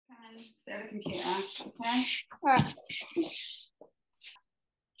Set the computer. Okay. Right.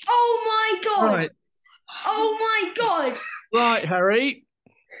 Oh my god! Right, Oh my god! right, Harry.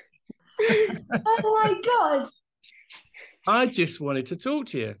 Oh my god! I just wanted to talk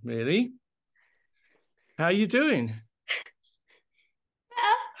to you, really. How are you doing?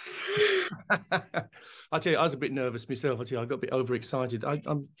 I tell you, I was a bit nervous myself. I tell you, I got a bit overexcited.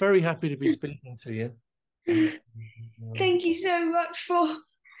 I'm very happy to be speaking to you. Thank you so much for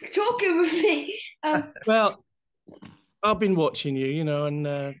talking with me. Well, I've been watching you, and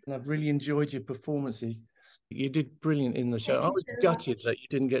I've really enjoyed your performances. You did brilliant in the show. Thank I you was so much. gutted that you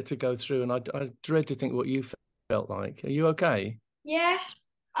didn't get to go through, and I dread to think what you felt like. Are you okay? Yeah,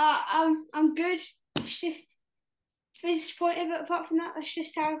 I'm good. It's just disappointed, but apart from that, that's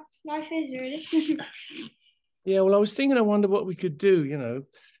just how life is, really. Yeah, well, I was thinking, I wonder what we could do,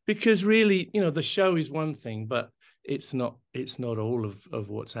 because really, the show is one thing, but it's not all of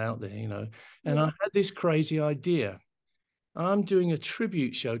what's out there. And I Yeah. had this crazy idea. I'm doing a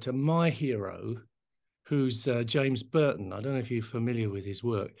tribute show to my hero, who's James Burton. I don't know if you're familiar with his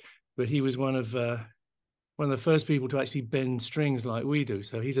work, but he was one of the first people to actually bend strings like we do.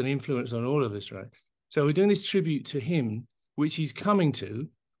 So he's an influence on all of us, right? So we're doing this tribute to him, which he's coming to,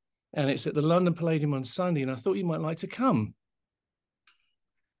 and it's at the London Palladium on Sunday. And I thought you might like to come.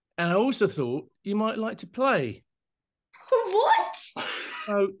 And I also thought you might like to play. What?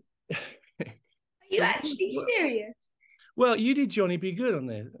 So, Are you so actually serious? well, you did Johnny Be Good on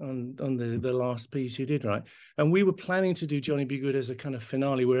there on the last piece you did, right? And we were planning to do Johnny Be Good as a kind of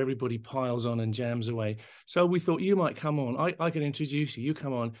finale where everybody piles on and jams away. So we thought you might come on. I can introduce you. You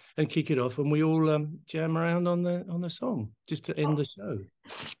come on and kick it off, and we all jam around on the song just to end the show.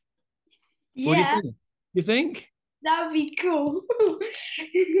 What do you Yeah, think? You think? that would be cool.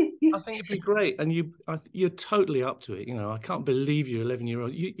 I think it'd be great, and you're totally up to it. I can't believe you're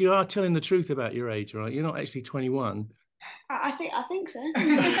 11-year-old. You are telling the truth about your age, right? You're not actually 21. I think so.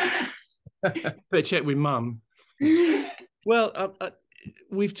 Better check with mum. Well,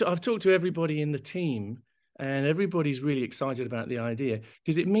 I've talked to everybody in the team, and everybody's really excited about the idea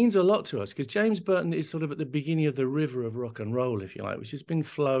because it means a lot to us. Because James Burton is sort of at the beginning of the river of rock and roll, if you like, which has been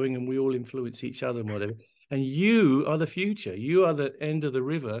flowing, and we all influence each other and whatever. And you are the future. You are the end of the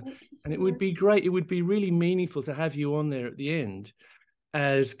river, Thank you and so it would much. be great. It would be really meaningful to have you on there at the end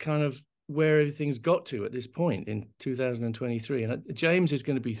as kind of where everything's got to at this point in 2023. And James is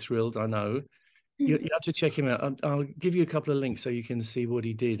going to be thrilled, I know. You have to check him out. I'll give you a couple of links so you can see what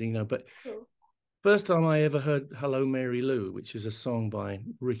he did. But Cool. first time I ever heard "Hello Mary Lou," which is a song by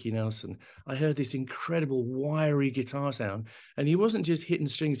Ricky Nelson, I heard this incredible wiry guitar sound, and he wasn't just hitting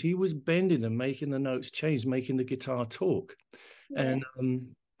strings; he was bending them, making the notes change, making the guitar talk. Yeah.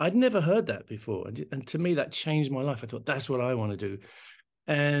 And I'd never heard that before, and to me that changed my life. I thought that's what I want to do,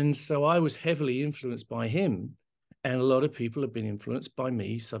 and so I was heavily influenced by him. And a lot of people have been influenced by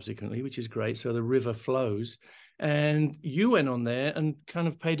me subsequently, which is great. So the river flows. And you went on there and kind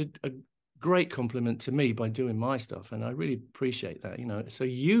of paid a great compliment to me by doing my stuff. And I really appreciate that. So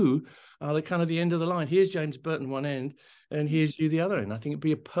you are the kind of the end of the line. Here's James Burton one end, and here's you the other end. I think it'd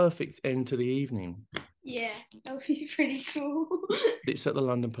be a perfect end to the evening. Yeah, that would be pretty cool. It's at the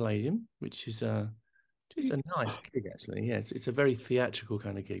London Palladium, which is it's a nice gig, actually. Yeah, it's a very theatrical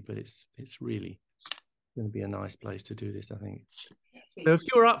kind of gig, but it's really going to be a nice place to do this, I think. So if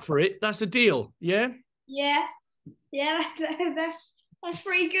you're up for it, that's a deal. Yeah? Yeah, yeah, that's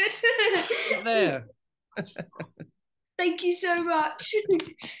pretty good. Get there. Thank you so much.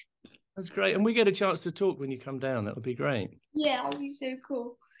 That's great. And we get a chance to talk when you come down. That would be great. Yeah, that would be so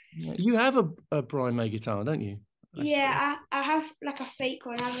cool. Yeah. You have a Brian May guitar, don't you? I saw. Yeah, I have like a fake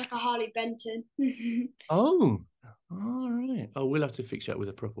one. I have like a Harley Benton. Oh, all right. Oh, we'll have to fix that with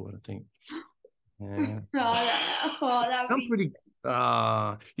a proper one, I think. Yeah. That would I'm be. pretty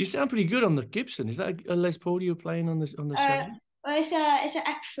you sound pretty good on the Gibson. Is that a Les Paul you're playing on the show? Well, it's an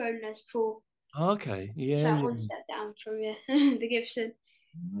Epiphone Les Paul. Okay. It's Yeah, like yeah. one step down from the Gibson.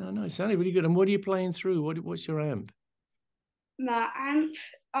 No, it sounded really good. And what are you playing through? What's your amp? My amp.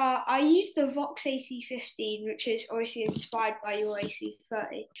 I used the Vox AC15, which is obviously inspired by your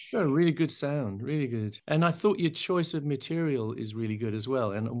AC30. Oh, really good sound, really good. And I thought your choice of material is really good as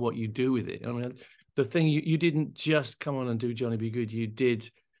well, and what you do with it. I mean, the thing you didn't just come on and do Johnny Be Good, you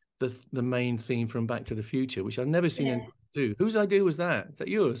did the main theme from Back to the Future, which I've never seen Yeah. anyone do. Whose idea was that? Is that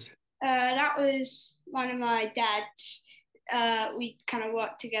yours? That was one of my dad's. We kind of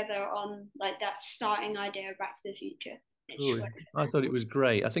worked together on like that starting idea of Back to the Future. Oh, I thought it was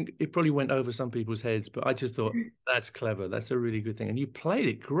great. I think it probably went over some people's heads, but I just thought that's clever. That's a really good thing. And you played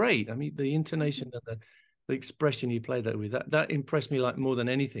it great. I mean, the intonation and the the expression you played that with, that impressed me like more than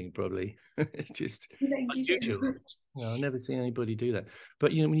anything, probably. It's just unusual. I've never seen anybody do that.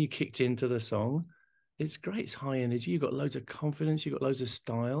 But when you kicked into the song, it's great. It's high energy. You've got loads of confidence. You've got loads of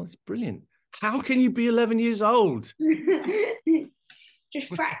style. It's brilliant. How can you be 11 years old? Just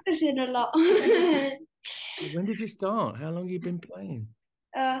practicing a lot. When did you start? How long have you been playing?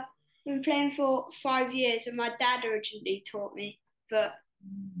 I've been playing for 5 years, and my dad originally taught me, but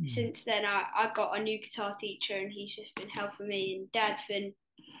since then I got a new guitar teacher, and he's just been helping me, and Dad's been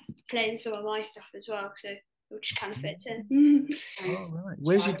playing some of my stuff as well, so it just kind of fits in. Oh, right.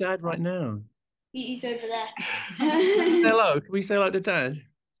 Where's your dad right now? He's over there. Hello, can we say hello to Dad?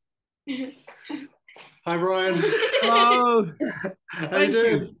 Hi, Ryan. Hello. How you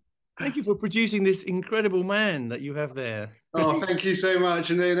doing? Thank you for producing this incredible man that you have there. Oh, thank you so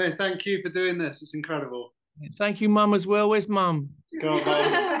much. And thank you for doing this. It's incredible. Thank you, Mum, as well. Where's Mum? Go on, mate.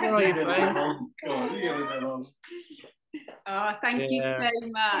 Where are you, Go mate? on, you get with that on. Oh, thank you so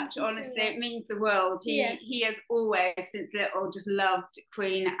much. Honestly, it means the world. He has always, since little, just loved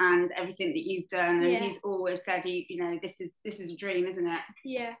Queen and everything that you've done. And he's always said, this is a dream, isn't it?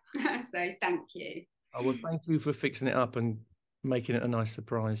 Yeah. So thank you. Oh, well, thank you for fixing it up and making it a nice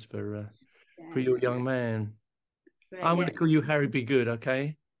surprise for your young man. I'm going to call you Harry Be Good,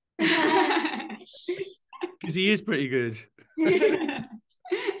 okay? Because he is pretty good.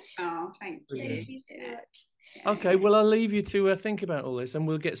 Oh, thank you. Okay, well, I'll leave you to think about all this, and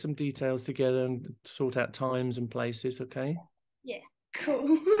we'll get some details together and sort out times and places, okay? Yeah,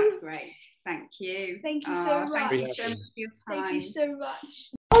 cool. That's great. Thank you. Thank you so much. Thank you so much for your time. Thank you so much.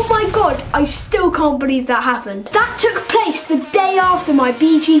 Oh my god, I still can't believe that happened. That took place the day after my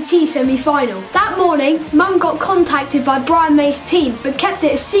BGT semi-final. That morning, Mum got contacted by Brian May's team, but kept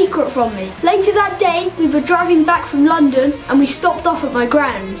it a secret from me. Later that day, we were driving back from London, and we stopped off at my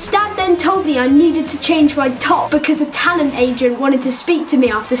grand's. Dad then told me I needed to change my top because a talent agent wanted to speak to me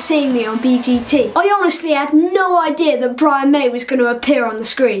after seeing me on BGT. I honestly had no idea that Brian May was going to appear on the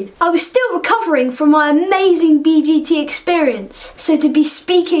screen. I was still recovering from my amazing BGT experience, so to be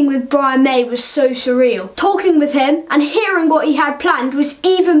speaking with Brian May was so surreal. Talking with him and hearing what he had planned was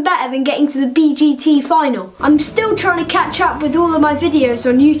even better than getting to the BGT final. I'm still trying to catch up with all of my videos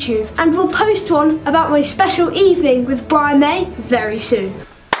on YouTube, and will post one about my special evening with Brian May very soon.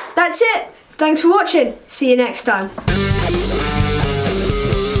 That's it. Thanks for watching. See you next time.